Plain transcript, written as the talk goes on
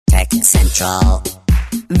Central.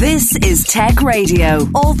 This is Tech Radio.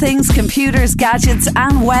 All things computers, gadgets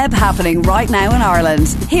and web happening right now in Ireland.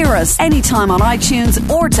 Hear us anytime on iTunes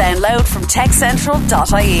or download from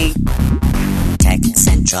techcentral.ie. Tech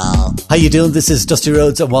Central. How you doing? This is Dusty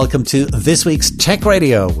Rhodes and welcome to this week's Tech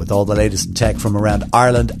Radio with all the latest in tech from around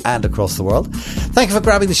Ireland and across the world. Thank you for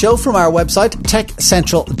grabbing the show from our website.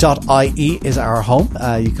 techcentral.ie is our home.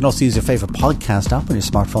 You can also use your favourite podcast app on your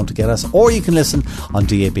smartphone to get us, or you can listen on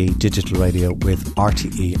DAB digital radio with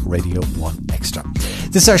RTE Radio 1 Extra.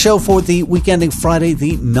 This is our show for the week ending Friday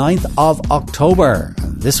the 9th of October.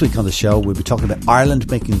 This week on the show we'll be talking about Ireland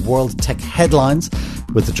making world tech headlines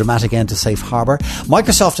with the dramatic end to Safe Harbour.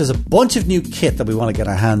 Microsoft has a bunch of new kit that we want to get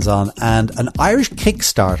our hands on, and an Irish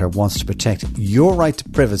Kickstarter wants to protect your right to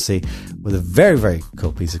privacy with a very, very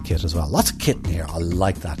cool piece of kit as well. Lots of kit in here. I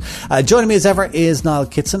like that. Joining me as ever is Niall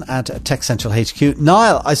Kitson at Tech Central HQ.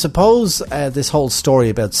 Niall, I suppose this whole story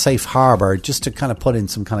about Safe Harbour, just to kind of put in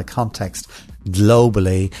some kind of context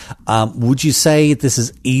globally, would you say this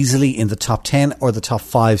is easily in the top 10 or the top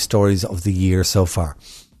 5 stories of the year so far?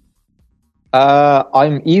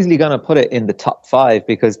 I'm easily going to put it in the top 5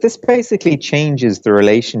 because this basically changes the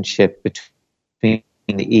relationship between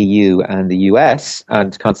the EU and the US,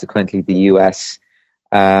 and consequently the US,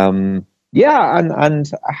 and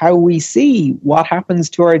how we see what happens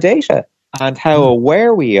to our data and how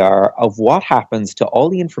aware we are of what happens to all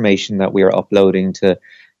the information that we are uploading to,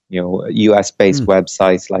 US-based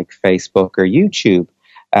websites like Facebook or YouTube.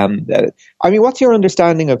 What's your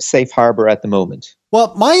understanding of Safe Harbour at the moment?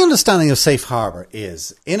 Well, my understanding of Safe Harbour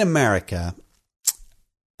is, in America,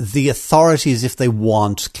 the authorities, if they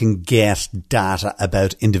want, can get data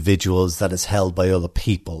about individuals that is held by other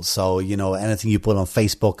people. So, anything you put on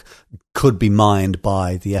Facebook could be mined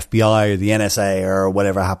by the FBI or the NSA or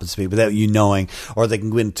whatever it happens to be without you knowing, or they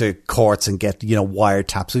can go into courts and get,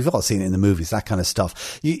 wiretaps. We've all seen it in the movies, that kind of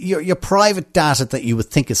stuff. Your private data that you would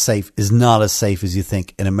think is safe is not as safe as you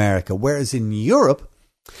think in America. Whereas in Europe,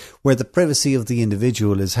 where the privacy of the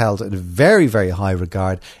individual is held in a very, very high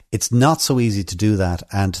regard, it's not so easy to do that.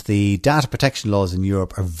 And the data protection laws in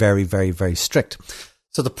Europe are very, very, very strict.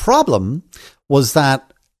 So the problem was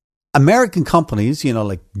that American companies,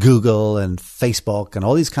 like Google and Facebook and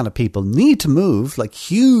all these kind of people, need to move like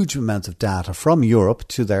huge amounts of data from Europe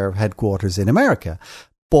to their headquarters in America.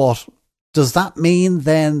 But does that mean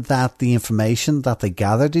then that the information that they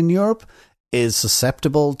gathered in Europe is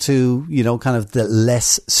susceptible to, kind of the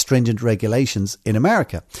less stringent regulations in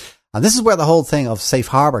America? And this is where the whole thing of Safe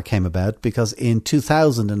Harbour came about, because in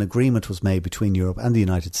 2000 an agreement was made between Europe and the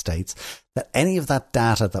United States that any of that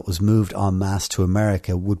data that was moved en masse to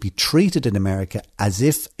America would be treated in America as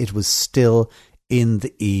if it was still in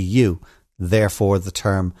the EU. Therefore, the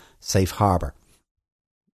term Safe Harbour.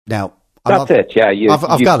 Now, I've got it,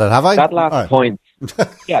 have I? That last point.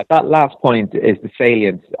 Yeah, that last point is the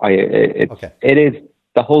salient. It is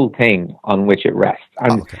the whole thing on which it rests.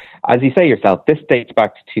 And as you say yourself, this dates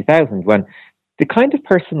back to 2000, when the kind of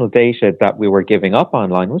personal data that we were giving up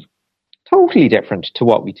online was totally different to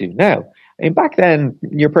what we do now. I mean, back then,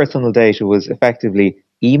 your personal data was effectively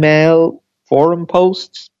email, forum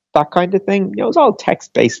posts, that kind of thing. It was all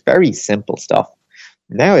text-based, very simple stuff.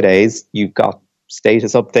 Nowadays, you've got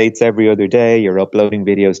status updates every other day. You're uploading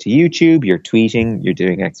videos to YouTube. You're tweeting. You're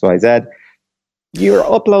doing XYZ. You're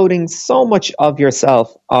uploading so much of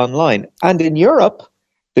yourself online. And in Europe,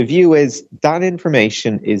 the view is that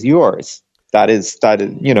information is yours. That is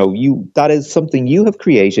something you have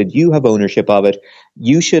created. You have ownership of it.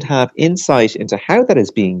 You should have insight into how that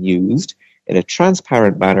is being used in a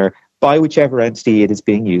transparent manner by whichever entity it is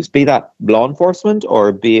being used, be that law enforcement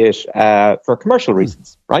or be it for commercial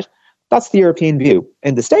reasons, right? That's the European view.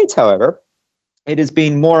 In the States, however, it has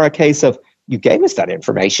been more a case of, you gave us that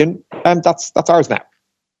information, and that's ours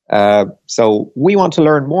now. So we want to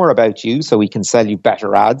learn more about you so we can sell you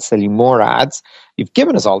better ads, sell you more ads. You've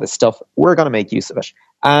given us all this stuff. We're going to make use of it.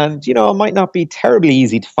 And, it might not be terribly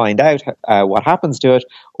easy to find out what happens to it,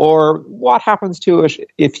 or what happens to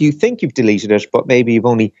it if you think you've deleted it, but maybe you've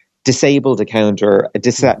only disabled account or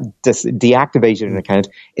deactivated an account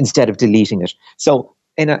instead of deleting it. So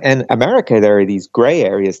in America, there are these gray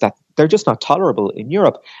areas that they're just not tolerable in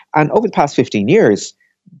Europe. And over the past 15 years,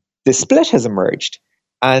 the split has emerged.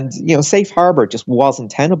 And, Safe Harbour just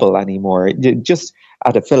wasn't tenable anymore, just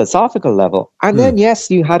at a philosophical level. And then,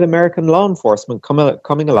 yes, you had American law enforcement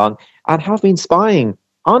coming along and have been spying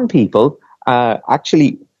on people,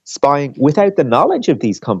 actually spying without the knowledge of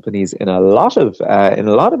these companies in a lot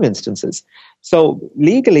of instances. So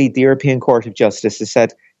legally, the European Court of Justice has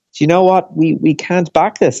said, do you know what? We can't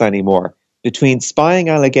back this anymore. between spying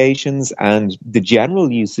allegations and the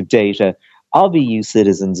general use of data of EU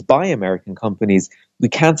citizens by American companies, we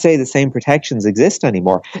can't say the same protections exist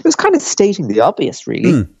anymore. It was kind of stating the obvious,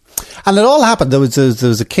 really. And it all happened. There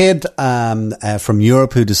was a kid from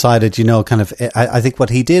Europe who decided, I think what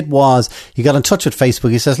he did was he got in touch with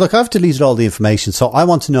Facebook. He says, look, I've deleted all the information, so I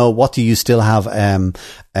want to know, what do you still have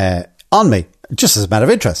on me? Just as a matter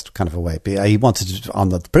of interest, kind of a way. He wanted to, on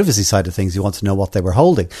the privacy side of things, he wanted to know what they were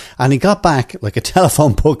holding. And he got back like a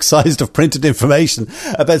telephone book sized of printed information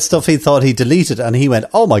about stuff he thought he deleted. And he went,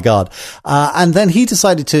 oh my God. And then he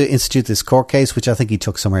decided to institute this court case, which I think he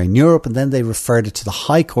took somewhere in Europe. And then they referred it to the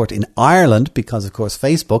High Court in Ireland, because of course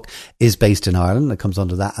Facebook is based in Ireland. It comes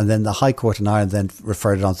under that. And then the High Court in Ireland then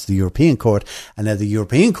referred it on to the European Court. And now the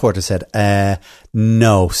European Court has said,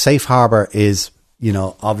 no, Safe Harbour is,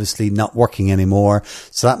 obviously not working anymore.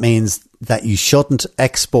 So that means that you shouldn't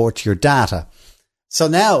export your data. So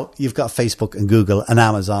now you've got Facebook and Google and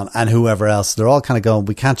Amazon and whoever else. They're all kind of going,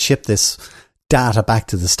 we can't ship this data back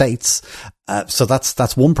to the States. So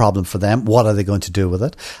that's one problem for them. What are they going to do with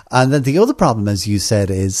it? And then the other problem, as you said,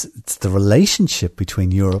 is it's the relationship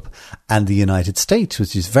between Europe and the United States,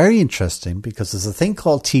 which is very interesting because there's a thing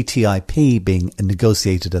called TTIP being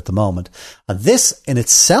negotiated at the moment. And this in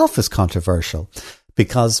itself is controversial,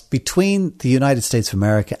 because between the United States of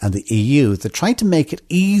America and the EU, they're trying to make it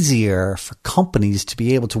easier for companies to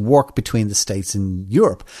be able to work between the States and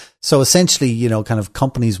Europe. So essentially, kind of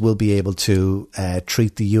companies will be able to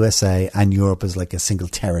treat the USA and Europe as like a single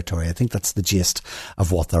territory. I think that's the gist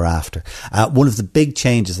of what they're after. One of the big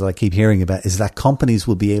changes that I keep hearing about is that companies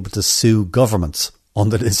will be able to sue governments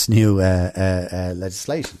under this new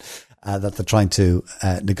legislation that they're trying to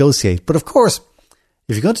negotiate. But of course,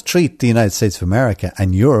 if you're going to treat the United States of America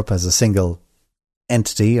and Europe as a single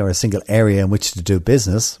entity or a single area in which to do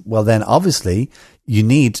business, well, then obviously you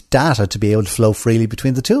need data to be able to flow freely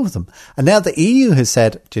between the two of them. And now the EU has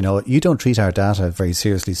said, you don't treat our data very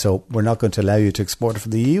seriously, so we're not going to allow you to export it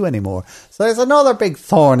from the EU anymore. So there's another big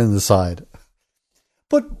thorn in the side.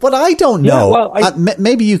 But what I don't know,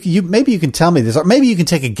 maybe you can tell me this, or maybe you can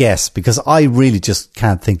take a guess, because I really just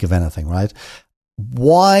can't think of anything, right?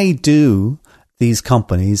 Why do these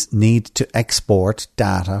companies need to export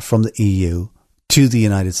data from the EU to the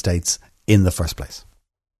United States in the first place?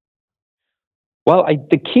 Well,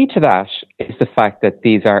 the key to that is the fact that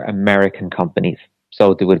these are American companies.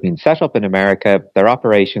 So they would have been set up in America. Their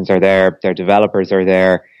operations are there. Their developers are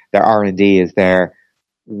there. Their R&D is there.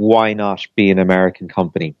 Why not be an American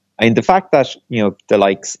company? I mean, the fact that, the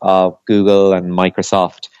likes of Google and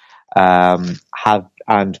Microsoft and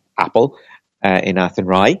Apple in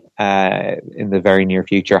Athenry in the very near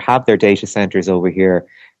future have their data centres over here.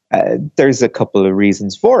 There's a couple of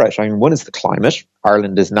reasons for it. I mean, one is the climate.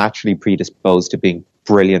 Ireland is naturally predisposed to being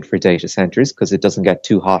brilliant for data centres because it doesn't get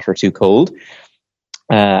too hot or too cold.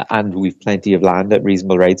 And we've plenty of land at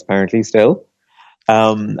reasonable rates apparently still.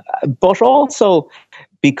 But also,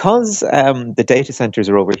 because the data centres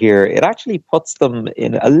are over here, it actually puts them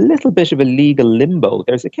in a little bit of a legal limbo.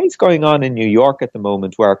 There's a case going on in New York at the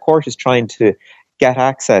moment where a court is trying to get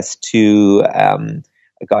access to a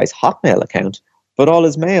guy's Hotmail account, but all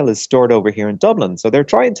his mail is stored over here in Dublin. So they're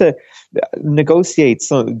trying to negotiate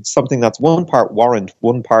something that's one part warrant,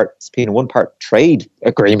 one part subpoena, one part trade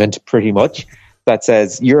agreement, pretty much, that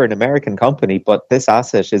says you're an American company, but this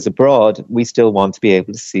asset is abroad. We still want to be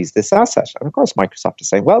able to seize this asset. And of course, Microsoft is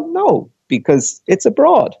saying, well, no, because it's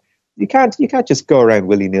abroad. You can't just go around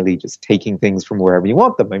willy-nilly just taking things from wherever you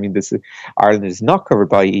want them. I mean, Ireland is not covered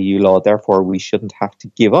by EU law, therefore we shouldn't have to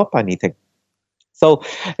give up anything. So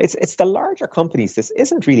it's the larger companies this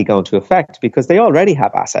isn't really going to affect, because they already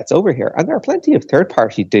have assets over here. And there are plenty of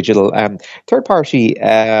third-party third-party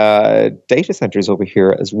data centers over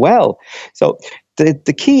here as well. So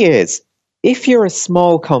the key is, if you're a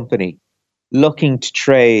small company looking to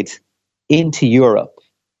trade into Europe,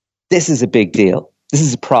 this is a big deal. This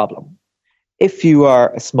is a problem. If you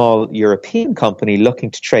are a small European company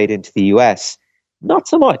looking to trade into the US, not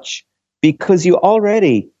so much, because you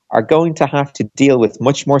already are going to have to deal with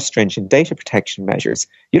much more stringent data protection measures.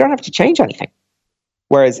 You don't have to change anything.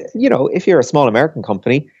 Whereas, if you're a small American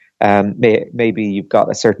company, maybe you've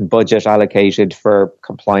got a certain budget allocated for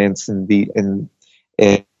compliance in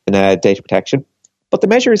data protection, but the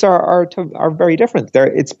measures are very different.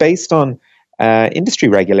 It's based on industry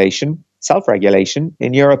regulation, self-regulation.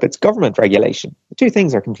 In Europe, it's government regulation. The two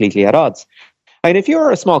things are completely at odds. And if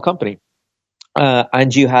you're a small company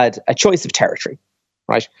and you had a choice of territory,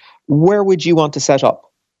 right, where would you want to set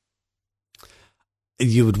up?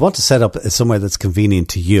 You would want to set up somewhere that's convenient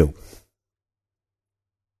to you.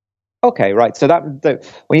 Okay, right. So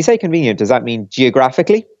when you say convenient, does that mean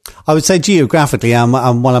geographically? I would say geographically.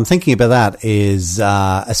 What I'm thinking about that is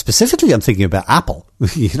specifically, I'm thinking about Apple.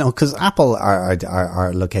 Because Apple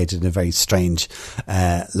are located in a very strange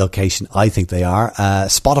location. I think they are.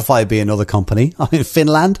 Spotify be another company. In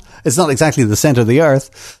Finland, it's not exactly the center of the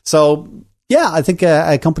earth. So yeah, I think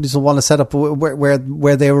companies will want to set up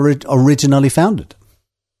where they were originally founded.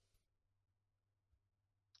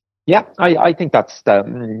 Yeah, I think that's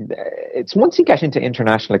it's once you get into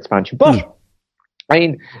international expansion. But I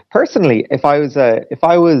mean, personally, if I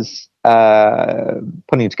was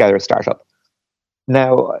putting together a startup,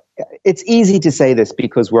 now it's easy to say this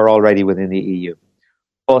because we're already within the EU.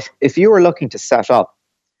 But if you were looking to set up,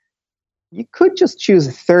 you could just choose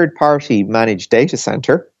a third-party managed data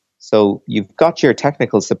center. So you've got your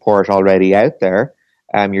technical support already out there.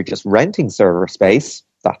 You're just renting server space.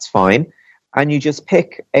 That's fine. And you just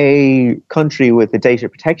pick a country with a data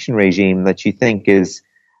protection regime that you think is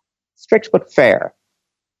strict but fair,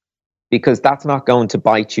 because that's not going to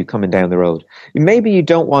bite you coming down the road. Maybe you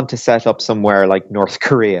don't want to set up somewhere like North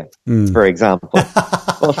Korea, for example.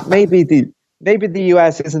 But maybe the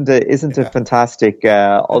US isn't a fantastic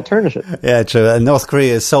alternative. Yeah, true. And North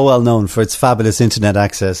Korea is so well known for its fabulous internet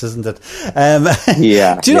access, isn't it?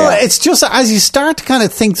 Yeah. Do you know? It's just as you start to kind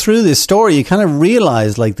of think through this story, you kind of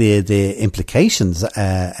realize like the implications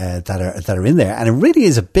that are in there, and it really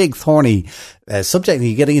is a big thorny subject.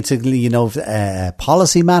 You're getting into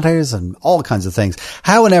policy matters and all kinds of things.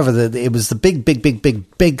 However, it was the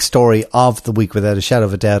big story of the week without a shadow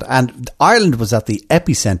of a doubt, and Ireland was at the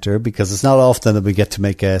epicenter because it's not often that we get to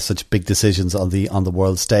make such big decisions on the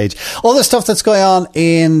world stage. Other stuff that's going on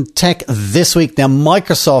in tech this week. Now,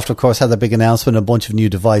 Microsoft, of course, had the big announcement, a bunch of new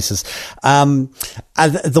devices. And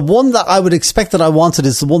the one that I would expect that I wanted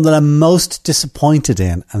is the one that I'm most disappointed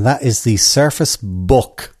in, and that is the Surface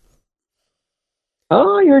Book.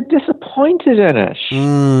 Oh, you're disappointed in it.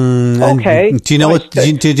 Okay. Do you know what? Do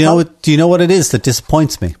you know what it is that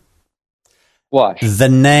disappoints me? What? The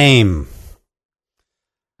name.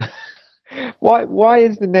 Why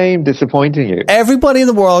is the name disappointing you? Everybody in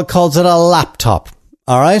the world calls it a laptop,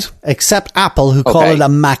 all right? Except Apple, who call it a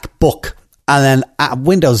MacBook. And then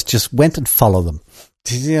Windows just went and followed them.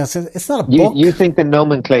 It's not a book. You think the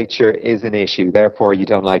nomenclature is an issue, therefore you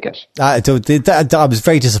don't like it. I was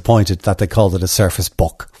very disappointed that they called it a Surface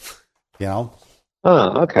Book. Oh,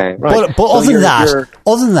 okay. Right. But other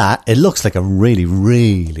than that, it looks like a really,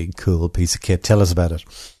 really cool piece of kit. Tell us about it.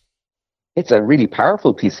 It's a really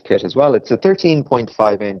powerful piece of kit as well. It's a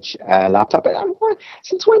 13.5-inch laptop.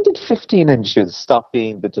 Since when did 15 inches stop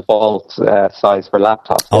being the default size for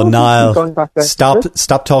laptops? Oh, Niall,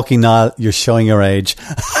 stop talking, Niall. You're showing your age.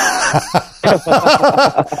 Tell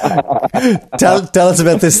us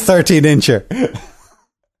about this 13-incher.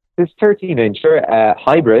 This 13-incher,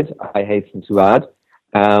 hybrid, I hasten to add.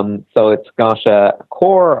 So it's got a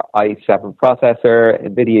Core i7 processor,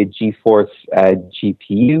 NVIDIA GeForce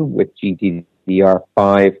GPU with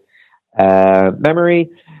GDDR5 memory.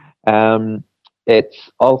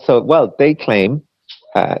 It's also, they claim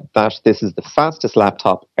that this is the fastest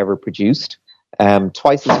laptop ever produced,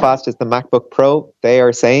 twice as fast as the MacBook Pro, they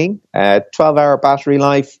are saying. 12-hour battery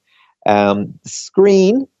life,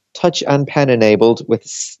 screen, touch and pen enabled,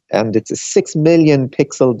 and it's a 6 million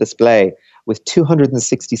pixel display with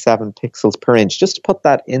 267 pixels per inch. Just to put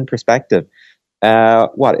that in perspective,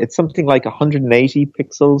 it's something like 180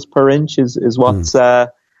 pixels per inch is what's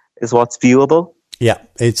viewable. Yeah,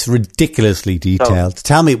 it's ridiculously detailed.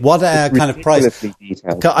 Tell me, what kind of price?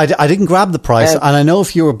 Detailed. I didn't grab the price, and I know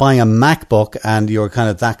if you were buying a MacBook and you're kind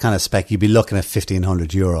of that kind of spec, you'd be looking at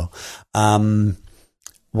 €1,500.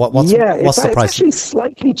 What's the price? It's actually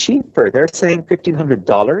slightly cheaper. They're saying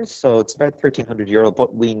 $1,500, so it's about €1,300.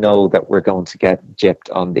 But we know that we're going to get gypped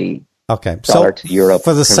on the dollar to euro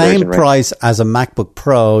for the same price as a MacBook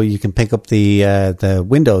Pro. You can pick up the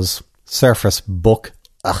Windows Surface Book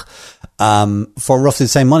for roughly the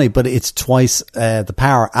same money, but it's twice the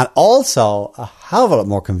power, and also a hell of a lot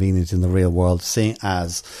more convenient in the real world, seeing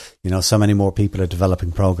as so many more people are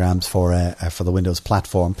developing programs for the Windows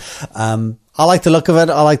platform. I like the look of it.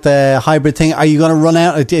 I like the hybrid thing. Are you going to run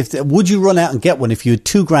out? Would you run out and get one if you had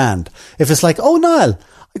 $2,000? If it's like, oh, Niall,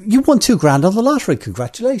 you won $2,000 on the lottery.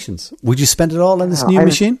 Congratulations. Would you spend it all on this new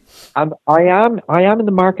machine? I am in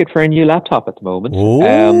the market for a new laptop at the moment.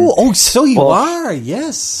 So you are.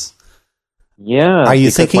 Yes. Yeah. Are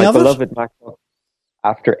you thinking of it? My beloved MacBook,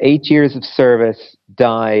 after 8 years of service,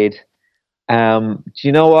 died. Do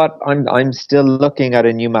you know what? I'm still looking at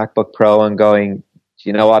a new MacBook Pro and going, do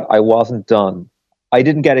you know what? I wasn't done. I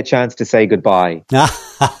didn't get a chance to say goodbye.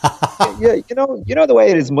 Yeah, you know the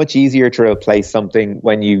way it is much easier to replace something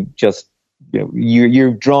when you just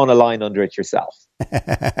you've drawn a line under it yourself.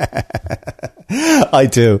 I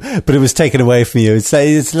do, but it was taken away from you. It's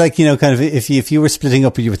like kind of if you were splitting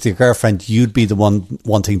up with your girlfriend, you'd be the one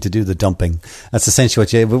wanting to do the dumping. That's essentially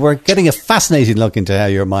what but we're getting a fascinating look into how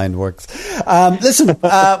your mind works. Listen,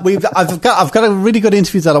 I've got a really good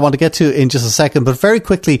interview that I want to get to in just a second, but very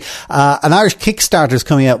quickly, an Irish Kickstarter is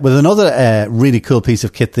coming out with another really cool piece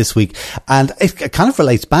of kit this week, and it kind of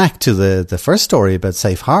relates back to the first story about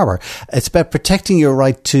Safe Harbour. It's about protecting your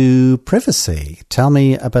right to privacy. Tell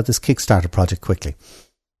me about this Kickstarter project quickly.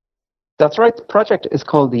 That's right. The project is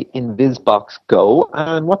called the InvisBox Go,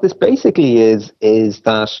 and what this basically is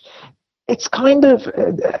that it's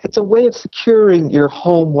it's a way of securing your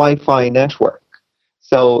home Wi-Fi network.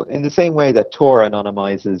 So, in the same way that Tor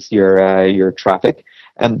anonymizes your traffic,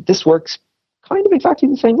 and this works kind of exactly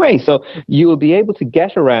the same way. So, you will be able to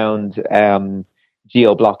get around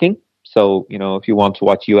geo-blocking. So, if you want to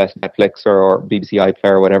watch US Netflix or BBC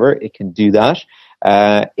iPlayer or whatever, it can do that.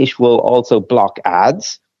 It will also block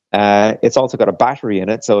ads. It's also got a battery in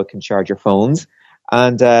it, so it can charge your phones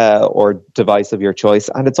and or device of your choice.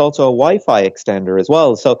 And it's also a Wi-Fi extender as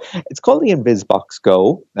well. So it's called the InvisBox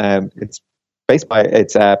Go. It's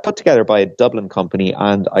put together by a Dublin company,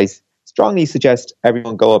 and I strongly suggest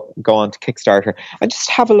everyone go on to Kickstarter and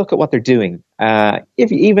just have a look at what they're doing.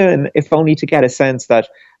 If only to get a sense that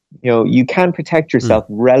you can protect yourself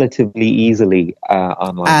relatively easily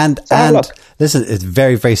online. And listen, it's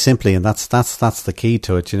very, very simply, and that's the key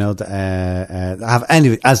to it.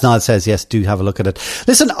 As Niall says, yes, do have a look at it.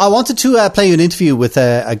 Listen, I wanted to play you an interview with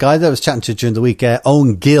a guy that I was chatting to during the week,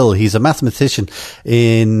 Eoin Gill. He's a mathematician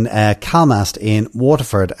in Calmast in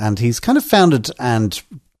Waterford, and he's kind of founded and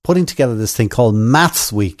putting together this thing called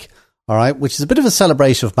Maths Week. All right, which is a bit of a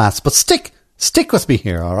celebration of maths, but stick with me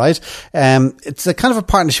here, all right? It's a kind of a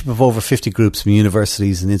partnership of over 50 groups from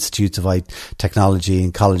universities and institutes of technology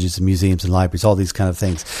and colleges and museums and libraries, all these kind of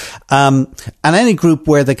things. And any group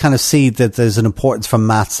where they kind of see that there's an importance for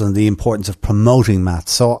maths and the importance of promoting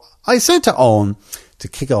maths. So I said to Eoin, to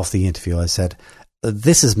kick off the interview, I said,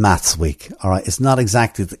 this is Maths Week, all right? It's not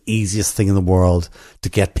exactly the easiest thing in the world to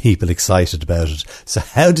get people excited about it. So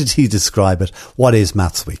how did he describe it? What is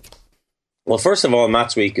Maths Week? Well, first of all,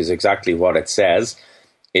 Maths Week is exactly what it says.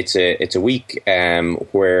 It's a week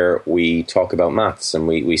where we talk about maths and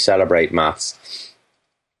we celebrate maths.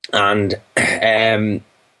 And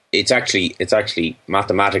it's actually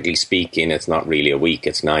mathematically speaking, it's not really a week.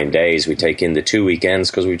 It's 9 days. We take in the 2 weekends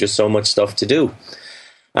because we've just so much stuff to do.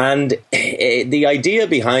 And the idea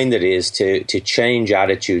behind it is to change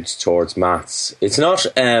attitudes towards maths. It's not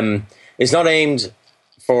aimed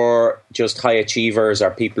for just high achievers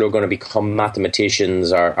or people who are going to become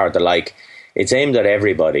mathematicians or the like. It's aimed at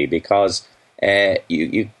everybody because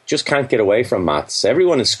you just can't get away from maths.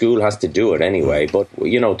 Everyone in school has to do it anyway. But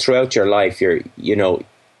throughout your life,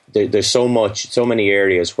 there's so many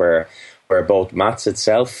areas where both maths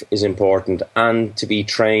itself is important and to be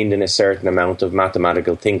trained in a certain amount of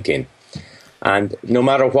mathematical thinking. And no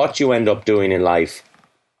matter what you end up doing in life,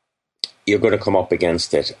 you're going to come up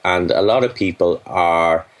against it. And a lot of people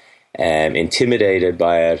are intimidated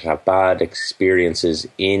by it, have bad experiences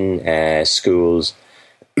in schools,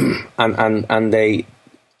 and they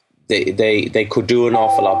could do an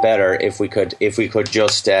awful lot better if we could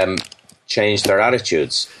just change their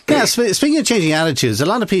attitudes. Yeah, speaking of changing attitudes, a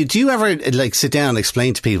lot of people, do you ever sit down and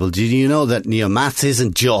explain to people, do you know that maths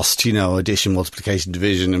isn't just addition, multiplication,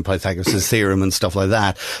 division and Pythagoras' theorem and stuff like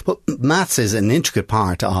that, but maths is an intricate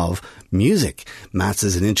part of music. Maths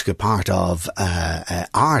is an intricate part of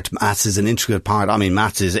art. Maths is an intricate part. I mean,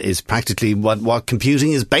 maths is practically what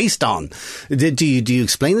computing is based on. Do you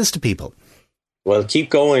explain this to people? Well, keep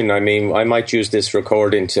going. I mean, I might use this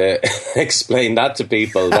recording to explain that to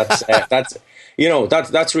people. That's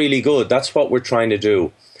really good. That's what we're trying to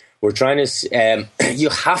do. We're trying to. You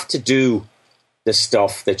have to do the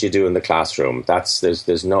stuff that you do in the classroom.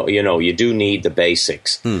 There's no. You do need the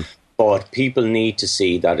basics, but people need to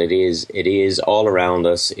see that it is all around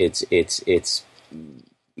us. It's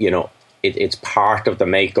part of the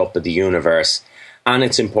makeup of the universe. And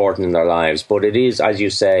it's important in their lives, but it is, as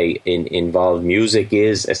you say, involved. Music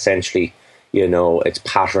is essentially, it's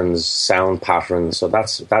patterns, sound patterns. So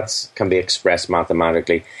that's can be expressed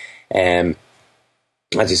mathematically. As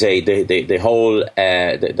you say, the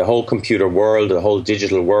whole computer world, the whole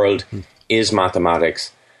digital world is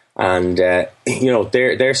mathematics, and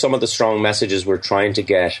they're some of the strong messages we're trying to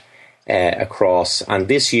get across. And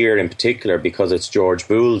this year in particular, because it's George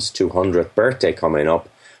Boole's 200th birthday coming up,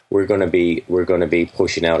 we're going to be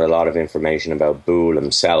pushing out a lot of information about Boole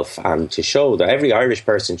himself, and to show that every Irish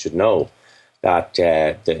person should know that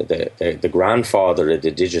the grandfather of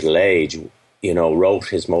the digital age, wrote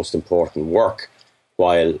his most important work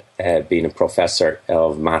while being a professor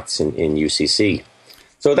of maths in UCC.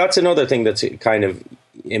 So that's another thing that's kind of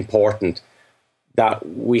important, that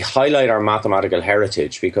we highlight our mathematical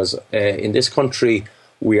heritage, because in this country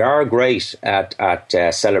we are great at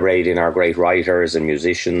celebrating our great writers and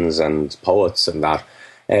musicians and poets and that,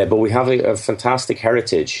 but we have a fantastic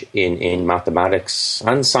heritage in mathematics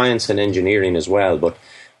and science and engineering as well. But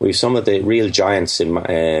we have some of the real giants in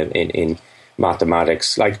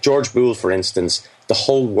mathematics, like George Boole, for instance. The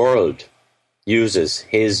whole world uses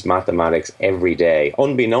his mathematics every day,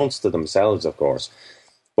 unbeknownst to themselves, of course.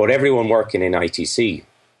 But everyone working in ITC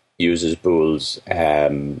uses Boole's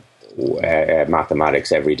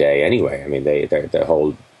mathematics every day anyway. I mean, their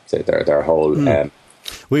whole.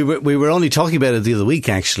 We were only talking about it the other week,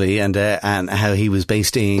 actually, and how he was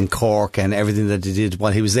based in Cork and everything that he did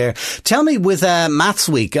while he was there. Tell me, with Maths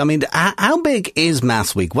Week, I mean, how big is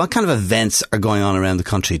Maths Week? What kind of events are going on around the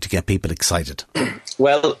country to get people excited?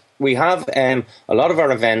 Well, we have a lot of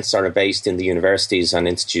our events are based in the universities and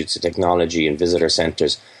institutes of technology and visitor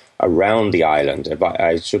centres around the island.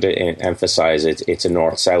 I should emphasise it's a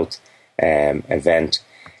north-south event.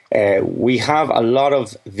 We have a lot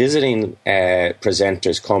of visiting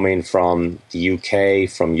presenters coming from the UK,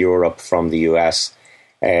 from Europe, from the US,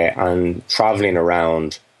 and travelling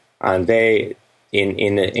around, and they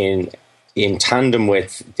in tandem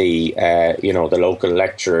with the the local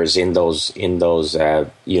lecturers in those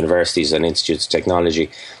universities and institutes of technology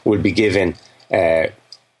will be given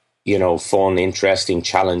fun, interesting,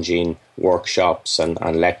 challenging workshops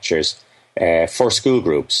and lectures for school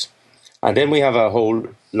groups. And then we have a whole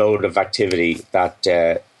load of activity that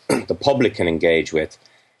the public can engage with.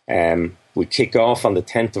 We kick off on the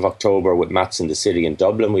 10th of October with Maths in the City in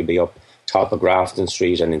Dublin. We'll be up top of Grafton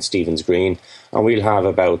Street and in Stephen's Green, and we'll have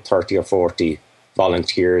about 30 or 40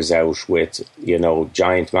 volunteers out with,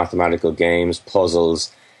 giant mathematical games,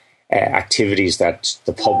 puzzles, activities that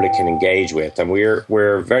the public can engage with. And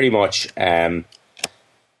we're very much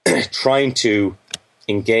trying to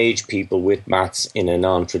engage people with maths in a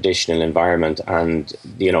non-traditional environment, and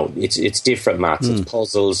it's different maths. It's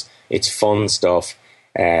puzzles, it's fun stuff,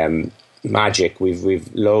 magic.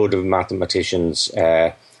 We've load of mathematicians,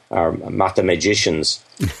 or mathemagicians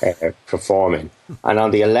performing. And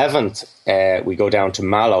on the 11th, we go down to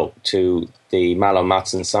Mallow to the Mallow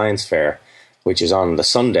Maths and Science Fair, which is on the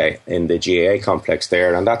Sunday in the GAA complex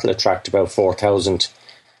there, and that'll attract about 4,000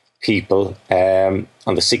 people. On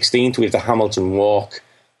the 16th, we have the Hamilton Walk,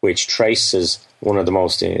 which traces one of the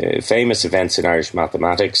most famous events in Irish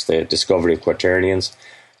mathematics, the discovery of quaternions,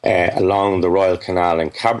 along the Royal Canal in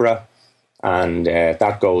Cabra. And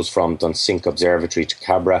that goes from Dunsink Observatory to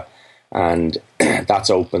Cabra, and that's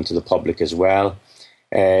open to the public as well.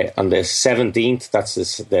 On the 17th, that's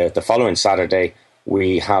the following Saturday,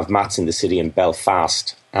 we have Maths in the City in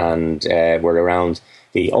Belfast, and we're around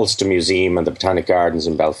the Ulster Museum and the Botanic Gardens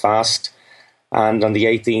in Belfast. And on the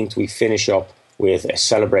 18th, we finish up with a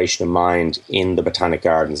celebration of mind in the Botanic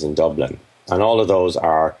Gardens in Dublin. And all of those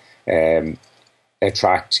are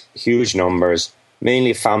attract huge numbers,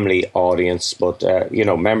 mainly family audience, but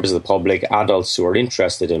members of the public, adults who are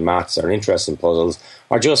interested in maths or interested in puzzles,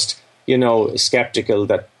 are just skeptical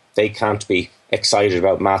that they can't be excited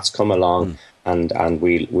about maths. Come along, and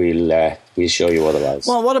we'll show you otherwise.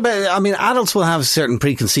 Well, what about? I mean, adults will have certain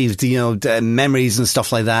preconceived memories and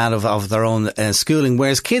stuff like that of their own schooling,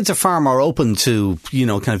 whereas kids are far more open to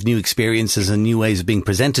kind of new experiences and new ways of being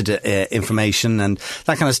presented information and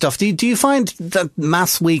that kind of stuff. Do you find that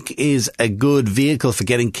Maths Week is a good vehicle for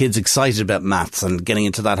getting kids excited about maths and getting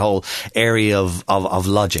into that whole area of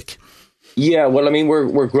logic? Yeah, well, I mean,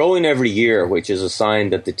 we're growing every year, which is a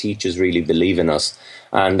sign that the teachers really believe in us.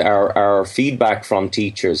 And our feedback from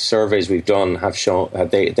teachers, surveys we've done, have shown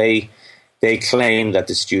they claim that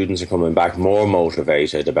the students are coming back more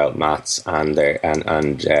motivated about maths, and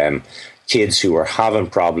kids who are having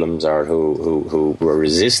problems or who were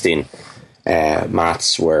resisting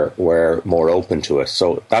maths were more open to it.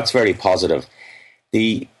 So that's very positive.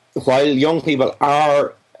 While young people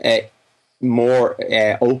are more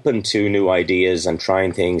open to new ideas and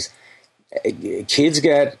trying things, kids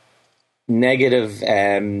get negative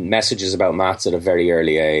messages about maths at a very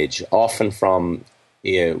early age, often from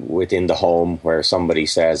within the home, where somebody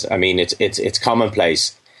says, I mean, it's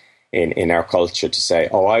commonplace in our culture to say,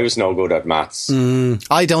 oh, I was no good at maths.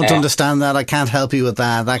 I don't understand that. I can't help you with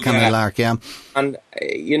that. That kind of lark, yeah. And,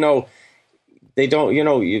 they don't,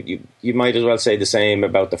 you might as well say the same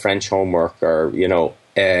about the French homework, or,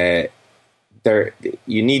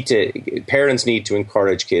 parents need to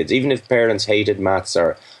encourage kids, even if parents hated maths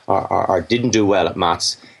or didn't do well at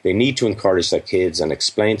maths, they need to encourage their kids and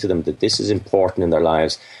explain to them that this is important in their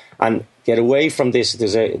lives, and get away from this.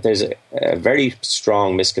 There's a very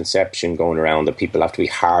strong misconception going around that people have to be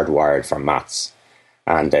hardwired for maths,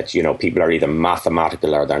 and that, people are either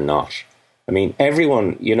mathematical or they're not. I mean,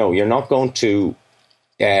 everyone, you're not going to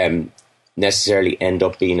necessarily end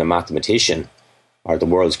up being a mathematician or the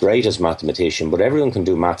world's greatest mathematician, but everyone can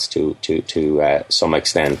do maths to some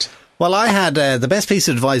extent. Well, I had the best piece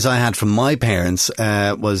of advice I had from my parents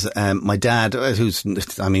was my dad,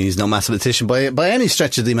 he's no mathematician by any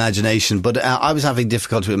stretch of the imagination, but I was having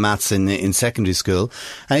difficulty with maths in secondary school,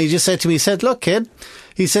 and he just said to me, look, kid,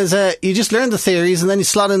 he says, you just learn the theories and then you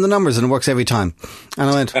slot in the numbers and it works every time. And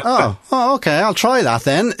I went, oh, okay, I'll try that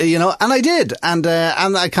then, and I did. And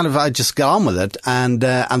I just got on with it. And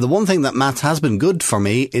the one thing that maths has been good for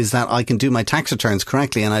me is that I can do my tax returns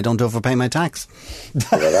correctly and I don't overpay my tax.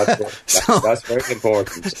 Yeah, that's very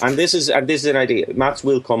important. And this is an idea. Maths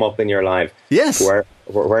will come up in your life. Yes.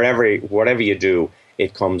 Whatever you do,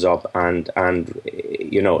 it comes up, and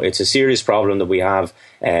it's a serious problem that we have.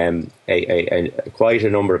 Quite a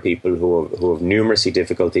number of people who have numeracy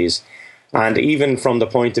difficulties, and even from the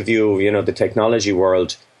point of view of the technology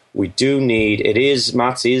world, we do need.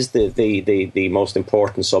 Maths is the most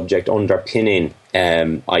important subject underpinning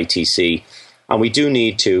ITC, and we do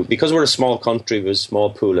need to, because we're a small country with a small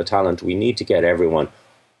pool of talent. We need to get everyone,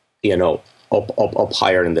 up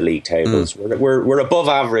higher in the league tables. We're above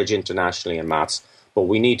average internationally in maths, but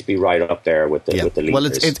we need to be right up there with the leaders. Well,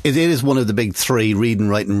 it is one of the big three: reading,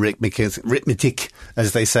 writing, arithmetic,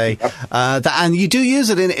 as they say. Yep. And you do use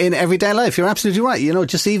it in everyday life. You're absolutely right.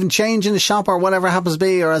 Just even change in the shop or whatever happens to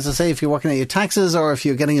be, or as I say, if you're working at your taxes or if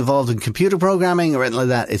you're getting involved in computer programming or anything like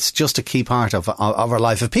that, it's just a key part of our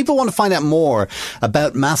life. If people want to find out more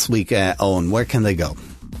about Maths Week, Owen, where can they go?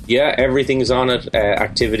 Yeah, everything's on it.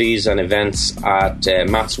 Activities and events at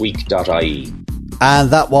mathsweek.ie.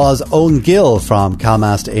 And that was Eoin Gill from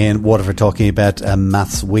Calmast in Waterford talking about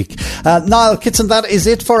Maths Week. Niall Kitson, that is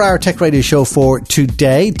it for our Tech Radio show for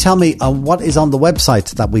today. Tell me what is on the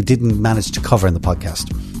website that we didn't manage to cover in the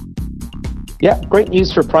podcast. Yeah, great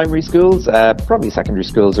news for primary schools, probably secondary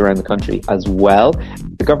schools around the country as well.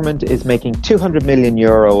 The government is making €200 million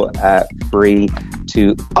free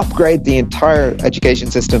to upgrade the entire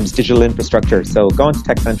education system's digital infrastructure. So go on to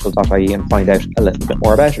techcentral.ie and find out a little bit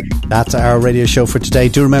more about it. That's our radio show for today.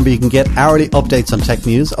 Do remember you can get hourly updates on tech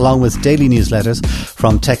news along with daily newsletters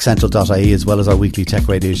from techcentral.ie, as well as our weekly tech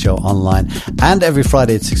radio show online and every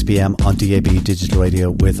Friday at 6pm on DAB Digital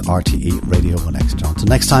Radio with RTE Radio 1 Extra. Until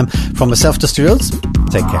next time, from myself to Stuart,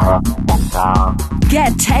 take care.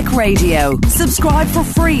 Get Tech Radio. Subscribe for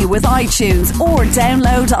free with iTunes or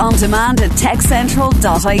download on demand at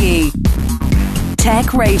techcentral.ie.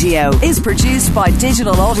 Tech Radio is produced by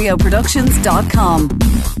digitalaudioproductions.com.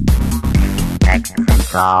 Tech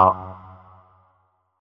Central.